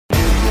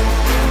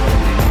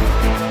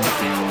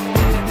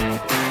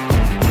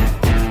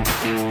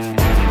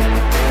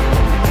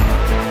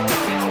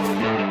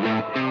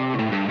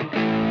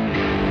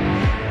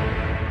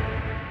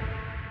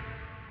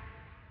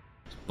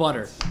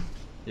Butter.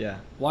 Yeah.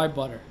 Why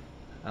butter?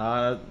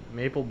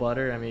 Maple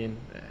butter. I mean,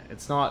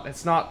 it's not.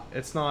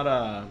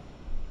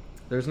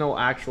 There's no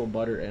actual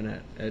butter in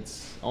it.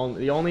 It's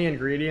the only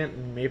ingredient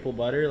in maple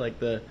butter, like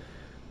the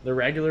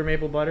regular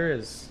maple butter,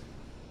 is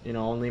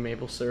only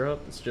maple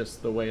syrup. It's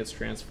just the way it's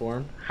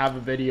transformed. Have a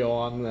video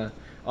on the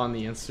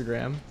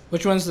Instagram.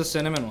 Which one's the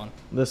cinnamon one?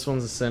 This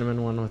one's the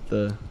cinnamon one with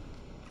the.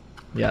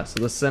 Yeah, so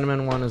the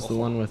cinnamon one is the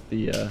one with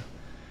the.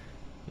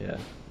 Yeah.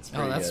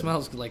 Oh, that good.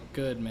 smells like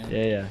good, man.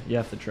 Yeah. You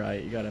have to try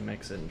it. You gotta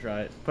mix it and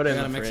try it. Put it in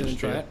the fridge. Mix it and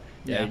try it?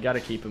 Yeah, you gotta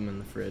keep them in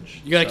the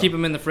fridge. You gotta keep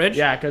them in the fridge?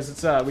 Yeah, because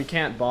it's we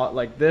can't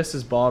this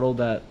is bottled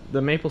at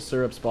the maple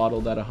syrup's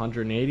bottled at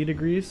 180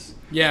 degrees.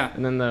 Yeah.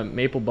 And then the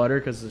maple butter,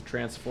 because it's a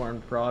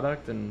transformed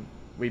product, and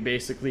we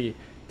basically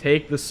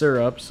take the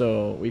syrup.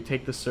 So we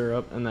take the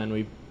syrup and then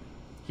we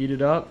heat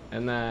it up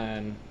and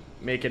then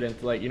make it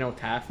into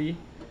taffy,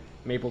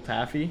 maple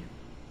taffy.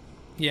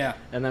 Yeah.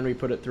 And then we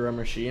put it through a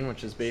machine,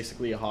 which is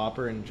basically a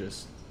hopper, and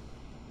just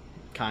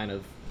kind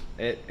of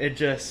it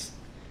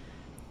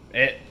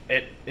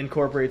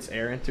incorporates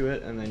air into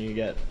it, and then you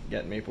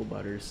get maple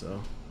butter.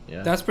 So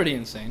yeah, that's pretty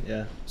insane.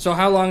 Yeah. So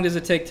how long does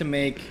it take to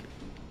make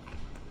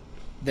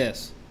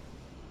this?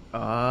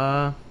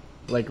 Like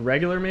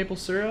regular maple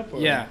syrup?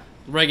 Or? Yeah,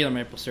 regular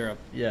maple syrup.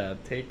 Yeah,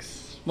 it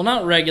takes. Well,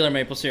 not regular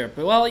maple syrup,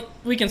 but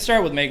we can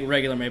start with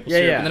regular maple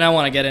syrup, and then I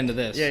want to get into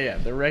this. Yeah.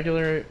 The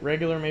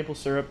regular maple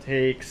syrup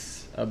takes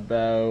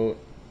about.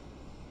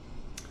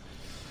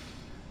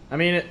 I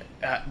mean,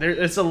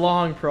 it's a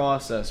long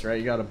process, right?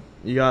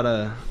 You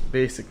gotta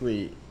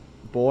basically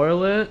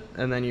boil it,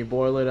 and then you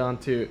boil it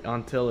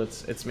until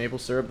it's maple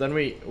syrup. Then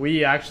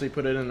we actually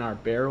put it in our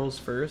barrels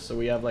first. So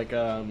we have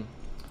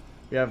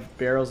we have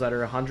barrels that are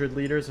 100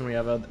 liters, and we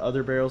have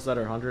other barrels that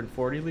are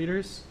 140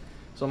 liters.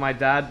 So my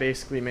dad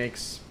basically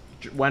makes,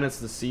 when it's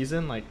the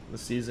season, like the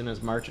season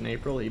is March and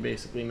April, he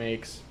basically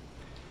makes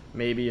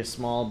maybe a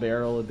small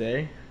barrel a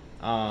day.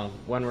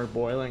 When we're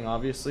boiling,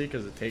 obviously,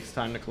 because it takes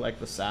time to collect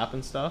the sap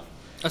and stuff.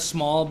 A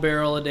small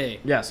barrel a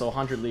day. Yeah, so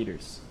 100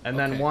 liters. And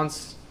then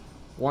once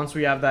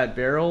we have that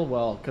barrel,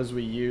 well, because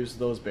we use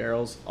those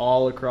barrels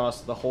all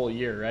across the whole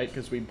year, right?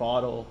 Because we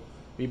bottle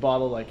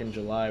like in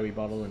July, we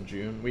bottle in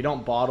June. We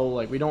don't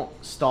we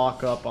don't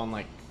stock up on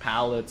like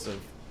pallets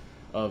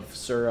of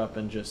syrup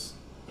and just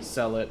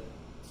sell it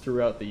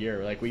throughout the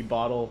year. Like we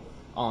bottle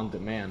on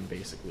demand,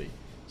 basically.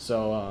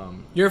 So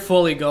you're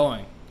fully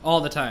going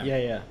all the time.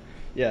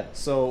 Yeah.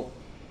 So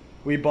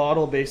we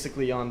bottle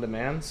basically on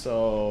demand.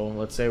 So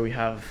let's say we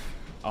have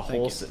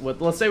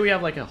let's say we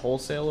have like a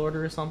wholesale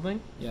order or something.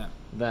 Yeah.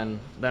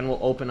 Then we'll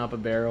open up a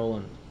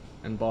barrel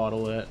and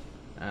bottle it,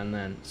 and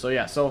then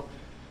so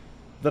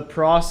the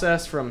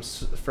process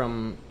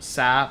from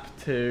sap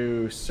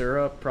to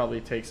syrup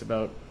probably takes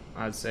about,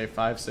 I'd say,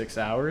 5-6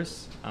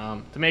 hours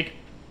to make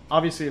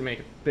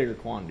a bigger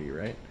quantity,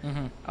 right?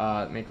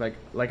 Mm-hmm. Make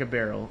like a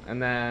barrel,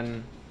 and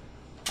then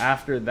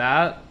after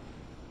that,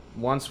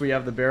 once we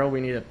have the barrel,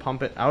 we need to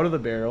pump it out of the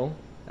barrel,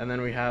 and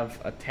then we have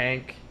a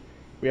tank.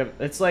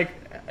 It's like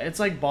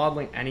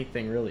bottling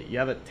anything, really. You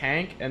have a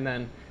tank, and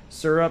then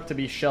syrup to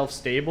be shelf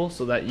stable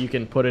so that you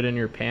can put it in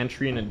your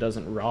pantry and it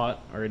doesn't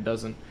rot or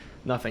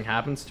nothing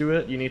happens to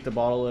it. You need to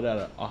bottle it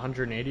at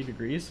 180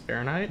 degrees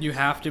Fahrenheit. You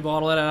have to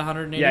bottle it at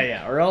 180?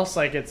 Yeah, or else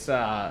like it's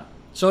so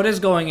it is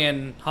going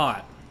in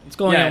hot. It's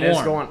going in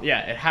warm.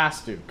 It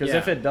has to, because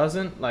if it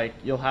doesn't, like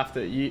you'll have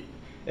to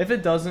if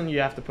it doesn't, you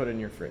have to put it in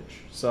your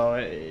fridge. So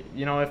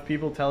if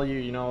people tell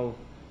you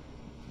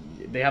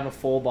they have a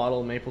full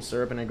bottle of maple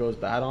syrup and it goes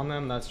bad on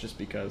them, that's just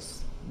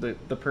because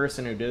the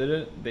person who did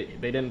it, they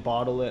didn't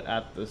bottle it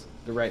at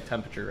the right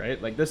temperature,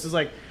 right? Like this is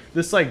like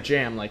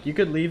jam. Like you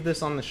could leave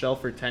this on the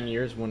shelf for 10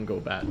 years, wouldn't go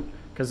bad,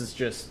 because it's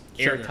just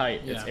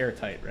airtight. It's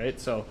airtight, right?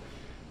 So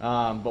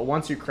but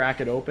once you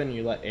crack it open,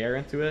 you let air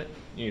into it,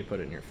 you need to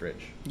put it in your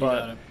fridge.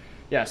 But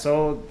yeah,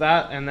 so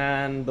that, and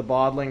then the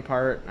bottling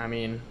part, I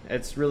mean,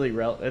 it's really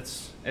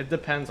it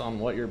depends on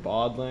what you're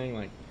bottling.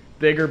 Like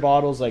bigger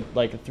bottles, like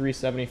a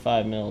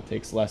 375 ml,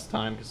 takes less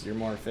time because you're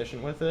more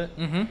efficient with it.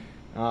 Mm-hmm.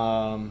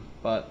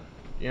 But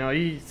are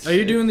you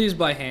doing these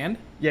by hand?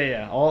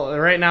 Yeah. All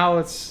right now,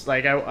 it's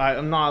like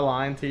I'm not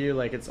lying to you.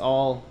 Like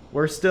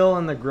we're still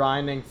in the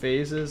grinding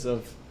phases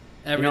of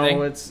everything.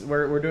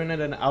 We're doing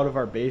it out of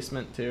our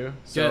basement too.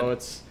 So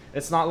good.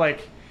 It's not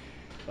like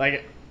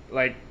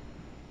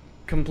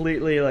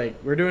completely, like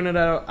we're doing it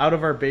out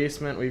of our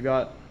basement.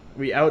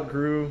 We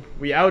outgrew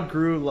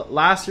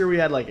last year. We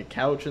had like a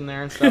couch in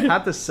there and stuff.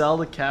 Had to sell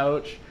the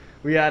couch.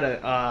 We had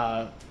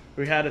a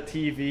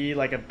TV,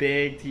 like a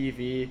big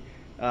TV.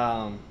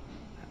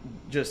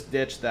 Just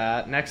ditched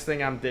that. Next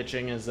thing I'm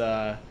ditching is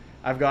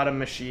I've got a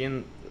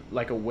machine,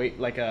 like a weight,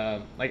 like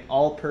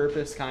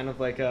all-purpose kind of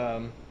like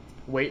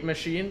weight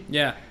machine.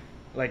 Yeah.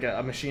 Like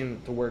a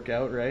machine to work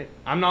out, right?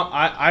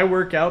 I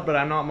work out, but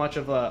I'm not much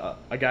of a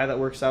guy that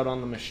works out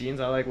on the machines.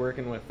 I like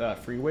working with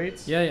free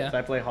weights. Yeah. So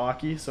I play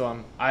hockey,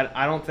 so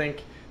I don't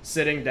think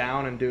sitting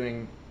down and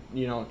doing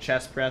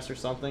chest press or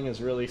something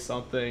is really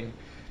something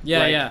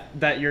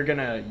that you're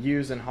gonna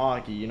use in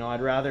hockey.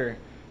 I'd rather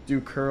do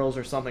curls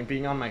or something.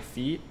 Being on my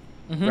feet,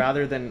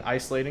 rather than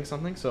isolating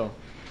something. So,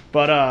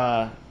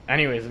 but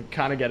anyways, I'm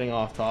kind of getting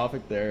off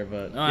topic there,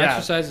 but yeah,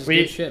 exercise is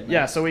good shit, man.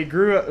 Yeah, so we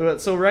grew.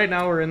 So right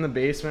now we're in the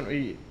basement.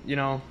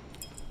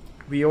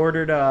 We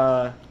ordered.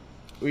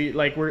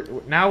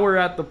 We're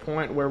at the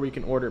point where we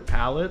can order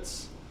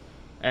pallets,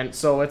 and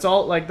so it's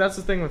all like that's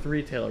the thing with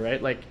retail,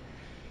 right?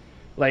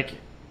 Like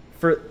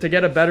to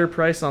get a better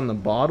price on the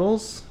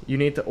bottles, you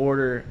need to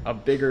order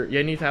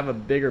you need to have a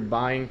bigger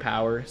buying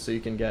power so you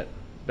can get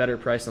better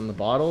price on the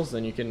bottles.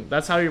 Then you can.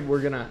 That's how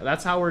we're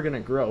gonna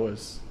grow,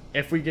 is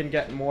if we can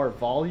get more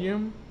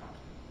volume,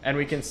 and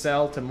we can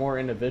sell to more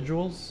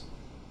individuals.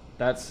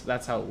 That's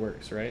how it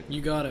works, right?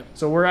 You got it.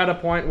 So we're at a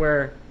point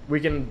where we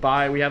can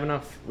buy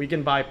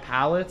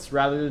pallets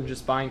rather than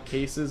just buying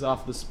cases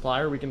off the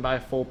supplier. We can buy a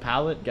full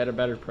pallet, get a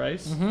better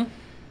price.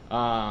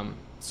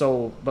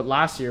 But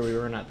last year we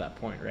weren't at that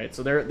point, right?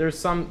 So there's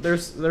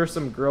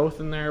some growth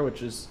in there,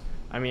 which is,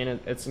 I mean,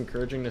 it's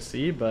encouraging to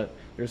see, but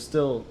there's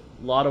still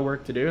a lot of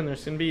work to do, and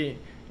there's gonna be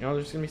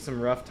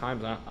some rough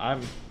times.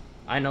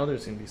 I know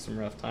there's gonna be some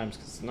rough times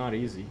because it's not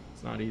easy.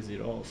 It's not easy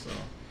at all. So,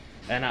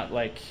 and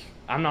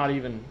I'm not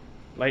even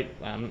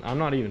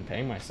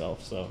paying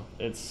myself, so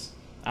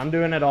I'm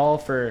doing it all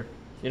for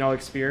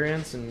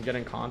experience and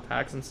getting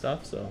contacts and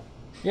stuff. So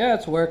yeah,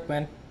 it's work,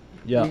 man.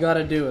 Yeah, you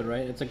gotta do it,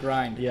 right? It's a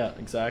grind. Yeah,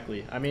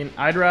 exactly. I mean,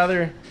 I'd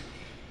rather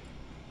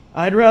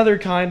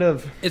kind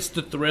of. It's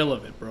the thrill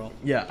of it, bro.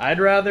 Yeah, I'd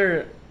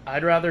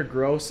rather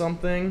grow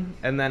something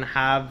and then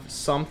have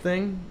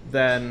something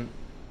than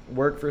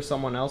work for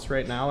someone else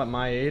right now at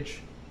my age.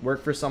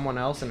 Work for someone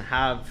else and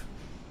have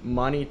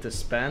money to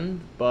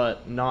spend,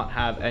 but not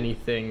have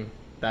anything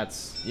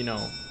that's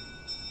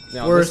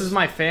this is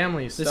my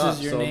family stuff. This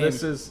is your name.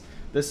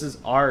 This is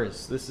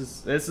ours. This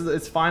is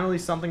it's finally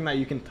something that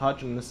you can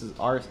touch, and this is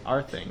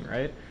our thing,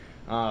 right?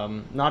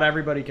 Not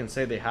everybody can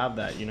say they have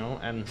that,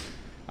 and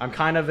I'm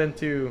kind of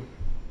into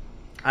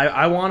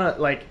I want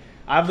to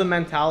I have the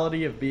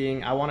mentality of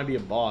I want to be a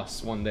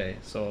boss one day.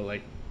 So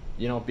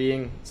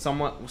being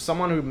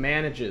someone who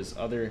manages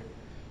other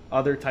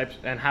types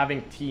and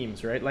having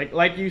teams, right?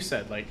 Like you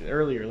said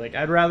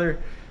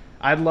earlier,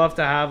 I'd love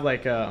to have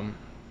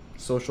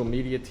social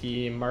media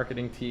team,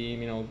 marketing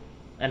team,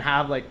 and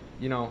have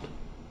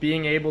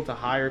being able to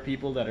hire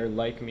people that are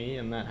like me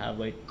and that have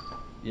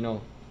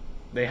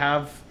they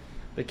have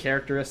the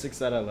characteristics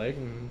that I like,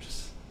 and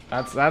just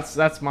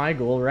that's my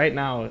goal right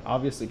now. It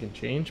obviously can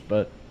change,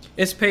 but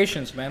it's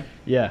patience, man.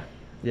 Yeah.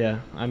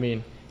 I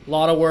mean, a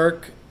lot of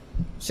work,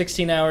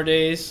 16-hour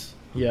days.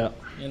 Yeah.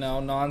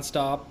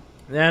 Nonstop.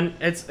 And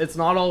it's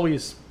not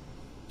always.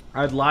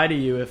 I'd lie to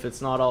you if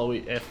it's not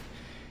always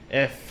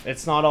if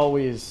it's not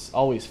always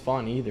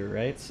fun either,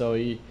 right? So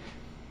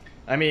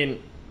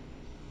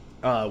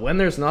when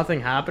there's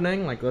nothing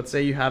happening, let's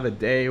say you have a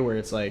day where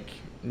it's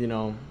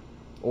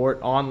or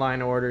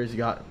online orders, you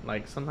got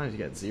sometimes you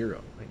get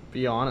zero.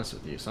 Be honest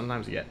with you,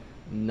 sometimes you get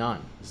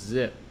none,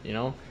 zip.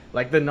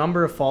 The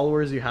number of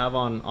followers you have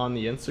on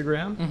the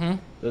Instagram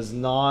does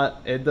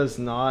not.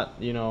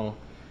 A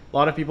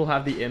lot of people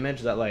have the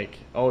image that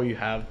you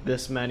have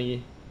this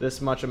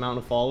much amount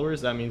of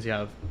followers. That means you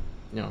have,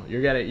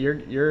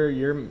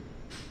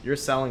 you're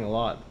selling a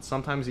lot.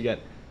 Sometimes you get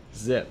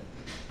zip,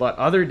 but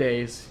other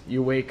days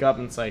you wake up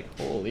and it's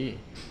holy,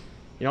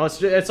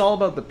 it's all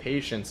about the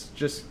patience.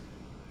 Just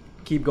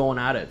keep going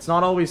at it. It's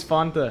not always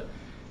fun to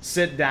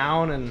sit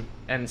down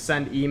and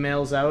send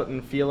emails out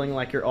and feeling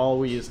like you're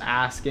always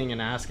asking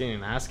and asking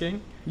and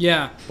asking.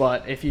 Yeah.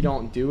 But if you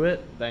don't do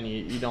it, then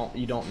you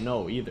don't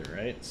know either,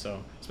 right?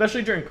 So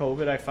especially during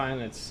COVID, I find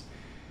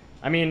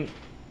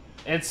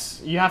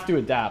you have to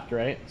adapt,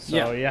 right? So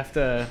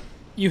yeah.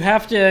 You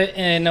have to,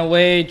 in a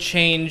way,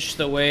 change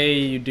the way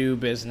you do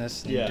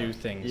business and do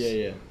things.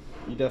 Yeah.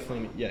 You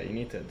definitely, you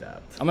need to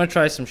adapt. I'm gonna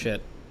try some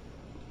shit.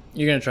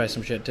 You're gonna try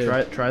some shit too.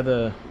 Try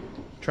the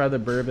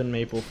bourbon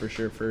maple for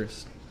sure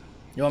first.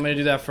 You want me to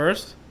do that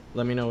first?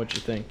 Let me know what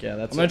you think. Yeah,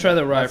 I'm gonna try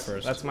the rye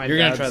first. That's my. You're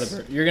gonna try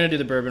You're gonna do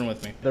the bourbon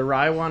with me. The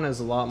rye one is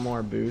a lot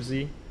more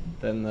boozy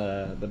than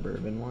the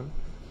bourbon one.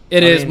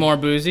 It is more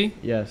boozy.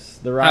 Yes,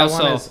 the rye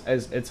one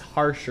is it's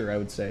harsher, I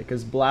would say,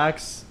 because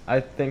blacks, I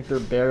think their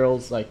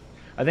barrels I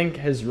think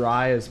his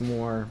rye is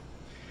more.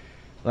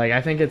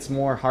 I think it's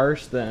more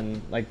harsh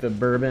than the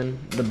bourbon.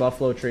 The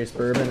Buffalo Trace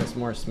bourbon is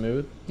more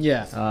smooth.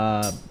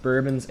 Yeah.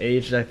 Bourbon's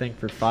aged, I think,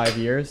 for 5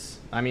 years.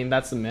 I mean,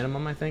 that's the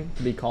minimum, I think,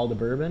 to be called a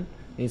bourbon.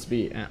 Needs to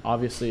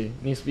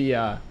be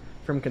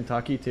from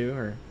Kentucky too,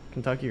 or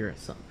Kentucky or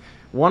something.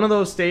 One of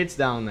those states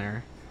down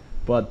there.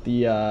 But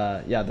the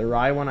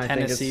rye one, I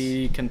think it's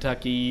Tennessee,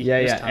 Kentucky.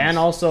 Yeah. And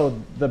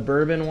also the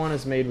bourbon one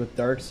is made with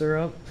dark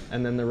syrup,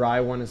 and then the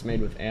rye one is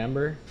made with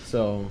amber.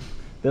 So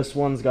this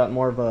one's got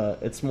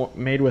it's more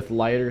made with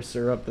lighter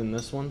syrup than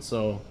this one.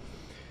 So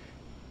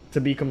to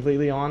be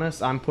completely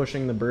honest, I'm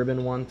pushing the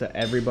bourbon one to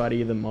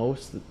everybody the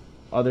most,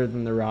 other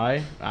than the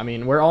rye. I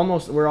mean, we're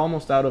almost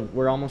out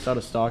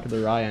of stock of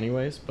the rye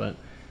anyways, but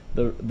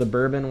the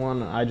bourbon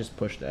one I just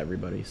pushed to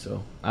everybody.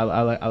 So I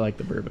like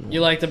the bourbon one.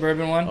 You like the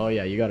bourbon one? Oh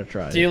yeah, you got to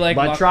try it. Do you like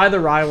But try the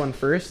rye one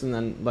first and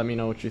then let me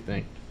know what you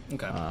think.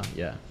 Okay.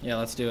 Yeah. Yeah,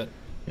 let's do it.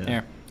 Yeah.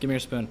 Here, give me your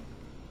spoon.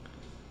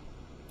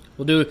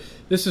 We'll do.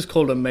 This is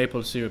called a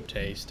maple syrup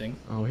tasting.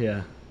 Oh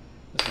yeah.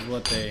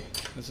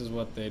 This is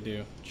what they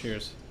do.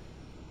 Cheers.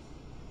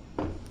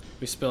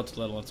 We spilt a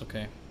little. It's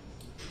okay.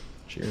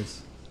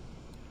 Cheers.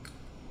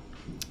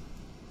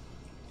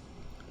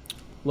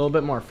 A little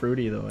bit more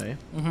fruity though, eh?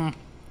 Mm-hmm.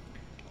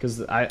 Because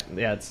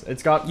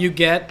it's got You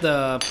get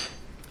the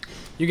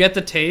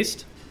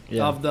taste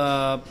of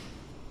the.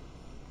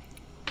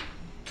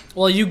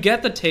 Well, you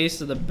get the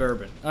taste of the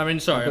bourbon. I mean,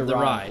 sorry, of the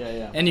rye.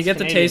 Yeah. And you get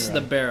the Canadian taste of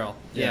the rye. barrel.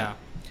 Yeah.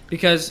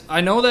 Because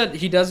I know that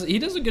he does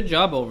a good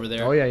job over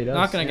there. Oh yeah, he does.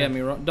 Not gonna yeah. get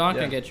me wrong. Not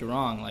gonna get you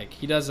wrong. Like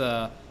he does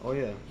a. Oh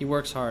yeah. He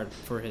works hard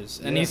for his,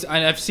 and Yeah.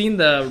 I've seen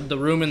the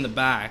room in the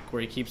back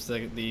where he keeps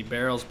the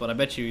barrels, but I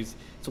bet you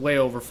it's way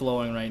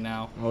overflowing right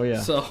now. Oh yeah.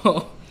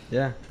 So.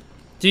 Yeah.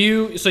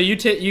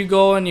 You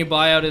go and you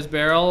buy out his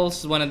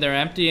barrels when they're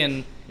empty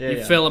and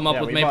you fill them up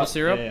with maple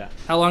syrup? Yeah.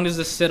 How long does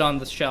this sit on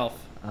the shelf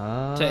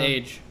to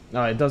age?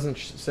 No, it doesn't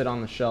sit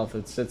on the shelf.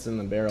 It sits in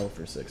the barrel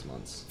for 6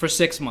 months. For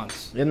 6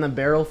 months. In the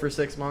barrel for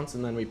 6 months,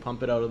 and then we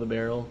pump it out of the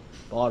barrel,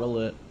 bottle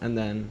it, and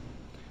then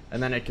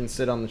it can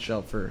sit on the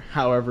shelf for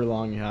however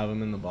long you have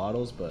them in the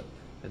bottles. But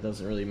it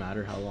doesn't really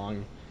matter how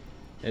long.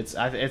 It's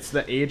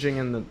the aging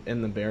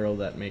in the barrel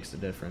that makes the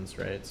difference,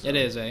 right? So, It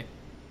is, eh?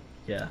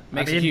 Yeah,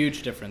 Makes a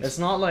huge difference. It's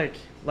not like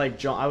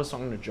John. I was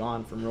talking to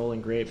John from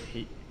Rolling Grape.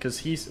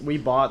 We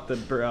bought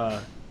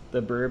the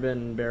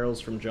bourbon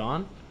barrels from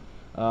John.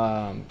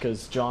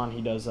 Because John,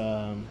 he does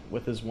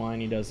with his wine,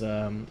 he does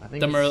I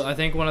think I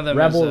think one of them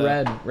Rebel is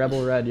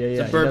Red, yeah.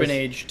 It's a bourbon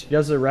aged. He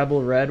does a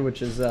Rebel Red,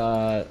 which is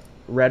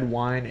red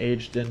wine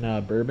aged in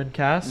bourbon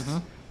casks. Mm-hmm.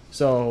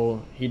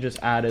 So he just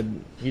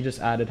added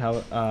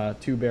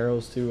 2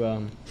 barrels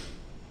to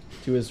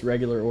his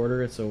regular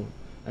order. So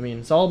I mean,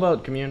 it's all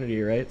about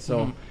community, right?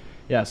 So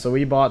yeah, so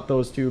we bought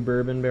those 2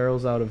 bourbon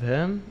barrels out of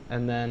him,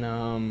 and then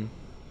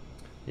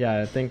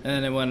I think. And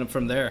then it went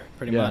from there,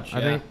 pretty much. I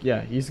think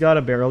he's got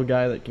a barrel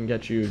guy that can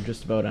get you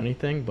just about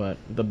anything. But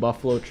the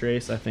Buffalo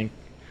Trace, I think,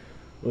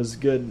 was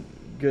good.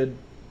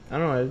 I don't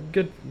know,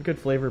 good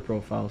flavor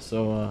profile.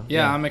 So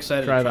I'm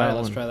excited to try it.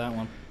 Let's try that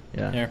one.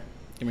 Yeah. Here,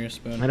 give me your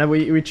spoon. And then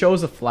we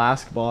chose a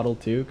flask bottle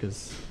too,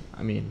 because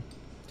I mean.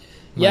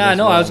 Yeah, I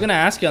know. I was gonna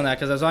ask you on that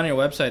because I was on your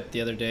website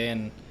the other day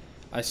and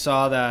I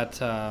saw that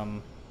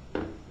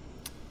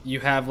you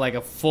have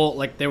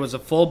there was a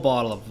full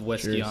bottle of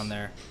whiskey Cheers. on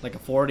there, like a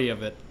 40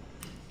 of it.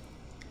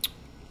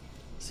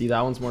 See,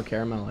 that one's more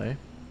caramel, eh?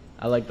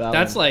 I like that.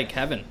 That's one. like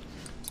heaven.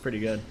 It's pretty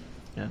good.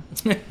 Yeah.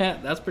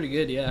 That's pretty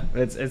good. Yeah.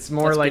 It's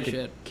more That's like good a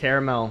shit.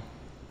 caramel.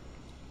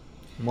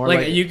 More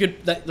Like you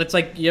could. That's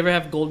like you ever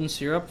have golden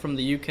syrup from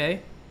the UK?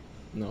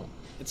 No.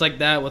 It's like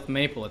that with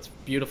maple. It's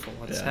beautiful.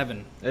 It's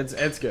heaven.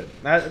 It's good.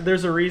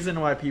 There's a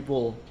reason why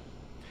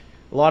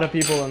a lot of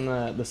people in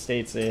the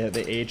States they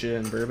age it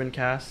in bourbon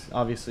casks.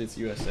 Obviously, it's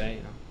USA,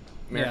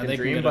 American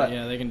dream. But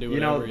they can do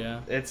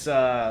whatever. it's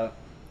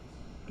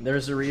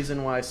there's a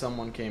reason why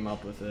someone came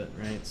up with it,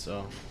 right?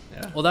 So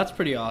yeah. Well, that's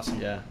pretty awesome.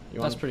 Yeah,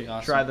 That's pretty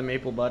awesome. Try the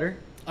maple butter.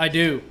 I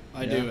do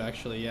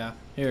actually. Yeah.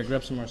 Here,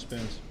 grab some more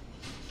spoons.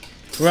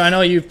 Well, I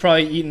know you've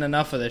probably eaten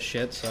enough of this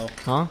shit, so.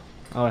 Huh?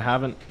 Oh, I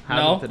haven't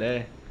No?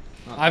 today.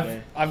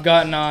 I've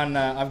gotten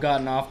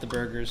off the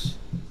burgers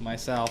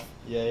myself.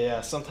 Yeah.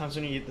 Sometimes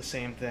when you eat the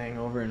same thing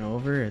over and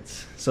over,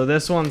 so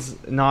this one's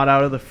not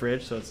out of the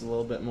fridge, so it's a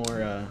little bit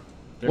more.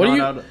 What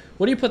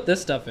do you put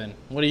this stuff in?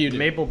 What do you do?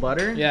 Maple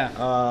butter?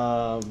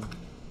 Yeah.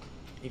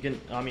 You can.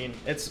 I mean,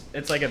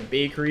 it's like a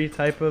bakery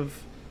type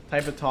of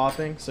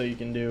topping, so you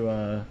can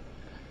do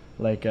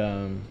like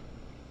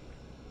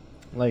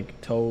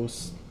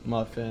toast,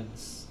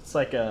 muffins. It's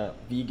like a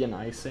vegan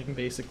icing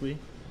basically.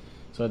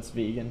 So it's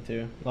vegan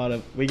too.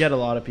 We get a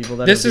lot of people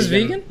that. This are is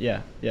vegan?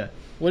 Yeah.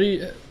 What do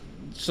you?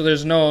 So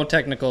there's no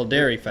technical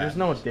dairy fat. There's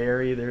no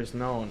dairy. There's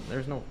no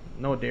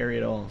dairy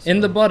at all. So.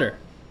 In the butter.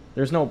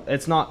 There's no.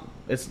 It's not.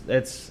 It's.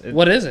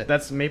 What is it?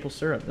 That's maple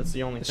syrup. That's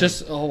the only. It's thing.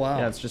 just. Oh wow.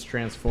 Yeah, it's just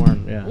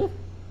transformed. Yeah. Ooh.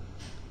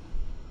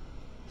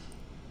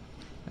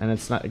 And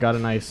it's got a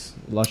nice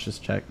luscious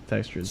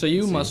texture. So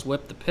you must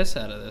whip the piss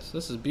out of this.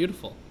 This is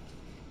beautiful.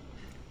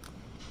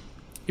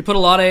 You put a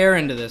lot of air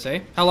into this,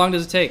 eh? How long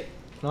does it take?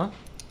 Huh?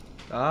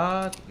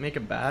 Make a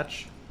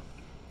batch.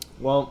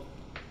 Well,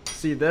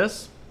 see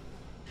this.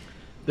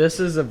 This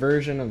is a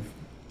version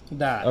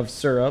of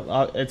syrup.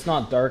 It's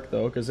not dark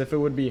though, because if we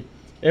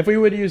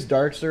would use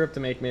dark syrup to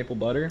make maple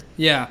butter,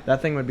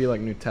 that thing would be like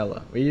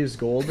Nutella. We use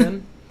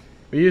golden.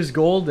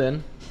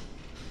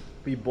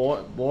 We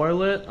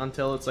boil it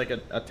until it's like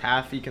a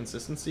taffy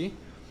consistency,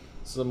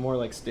 so more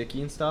like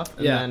sticky and stuff.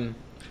 And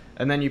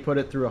then you put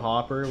it through a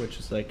hopper, which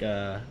is like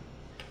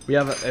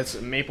it's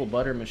a maple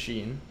butter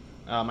machine.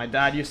 My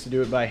dad used to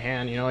do it by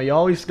hand. You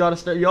always start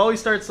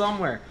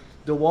somewhere.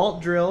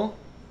 DeWalt drill,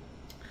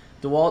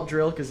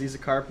 because he's a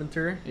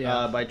carpenter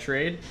by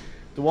trade.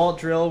 DeWalt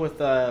drill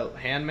with a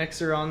hand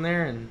mixer on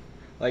there and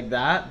like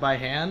that by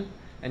hand,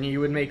 and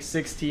you would make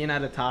 16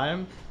 at a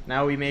time.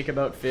 Now we make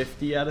about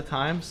 50 at a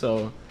time,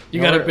 so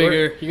You got a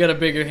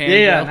bigger hand.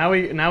 Yeah.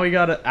 Now we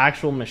got an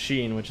actual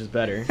machine, which is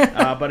better.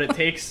 But it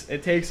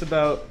takes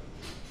about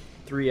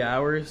 3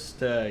 hours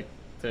to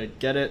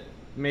get it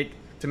make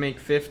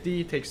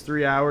 50. It takes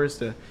 3 hours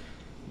to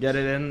get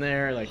it in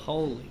there. Like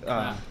holy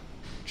crap.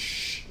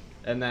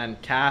 And then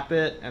cap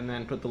it, and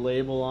then put the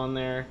label on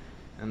there,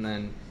 and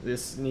then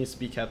this needs to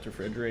be kept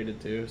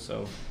refrigerated too.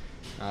 So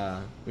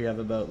we have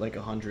about like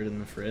 100 in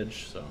the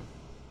fridge. So.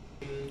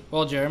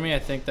 Well, Jeremy, I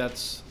think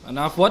that's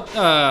enough. What?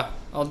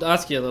 I'll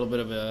ask you a little bit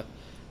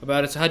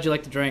about it. So, how'd you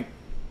like the drink?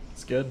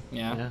 It's good.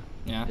 Yeah.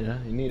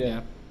 You need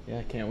it. Yeah,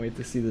 I can't wait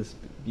to see this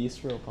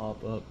bistro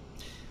pop up.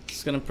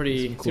 It's gonna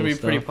be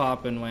pretty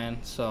poppin', man.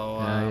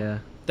 So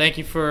thank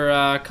you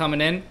for coming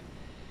in.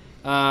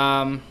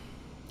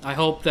 I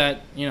hope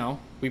that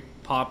we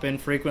pop in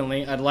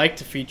frequently. I'd like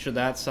to feature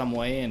that some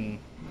way, and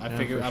I'll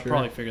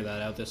probably figure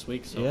that out this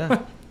week. So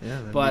yeah.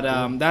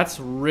 But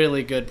that's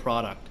really good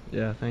product.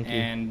 Yeah, thank you.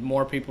 And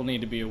more people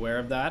need to be aware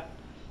of that.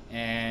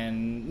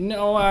 And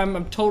no,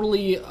 I'm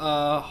totally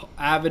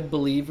avid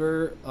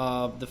believer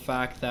of the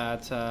fact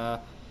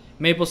that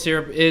maple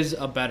syrup is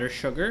a better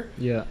sugar.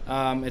 Yeah.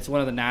 It's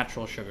one of the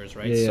natural sugars,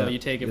 right? Yeah, so you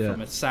take it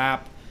from its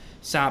sap.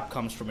 Sap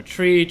comes from a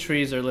tree.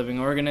 Trees are living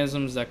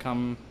organisms that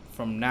come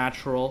from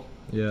natural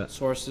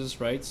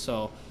sources, right?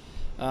 So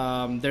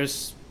we're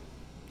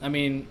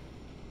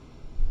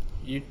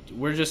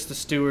just the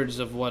stewards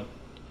of what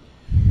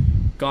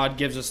God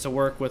gives us to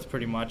work with,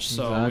 pretty much.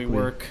 So exactly. We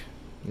work,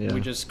 we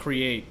just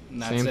create,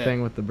 and that's Same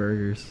thing with the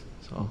burgers.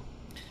 So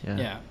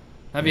yeah.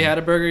 Have you had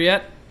a burger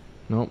yet?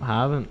 Nope,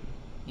 haven't.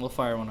 We'll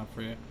fire one up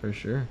for you. For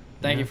sure.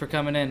 Thank you for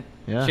coming in.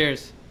 Yeah.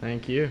 Cheers.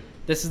 Thank you.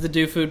 This is the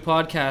Do Food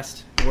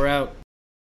Podcast. We're out.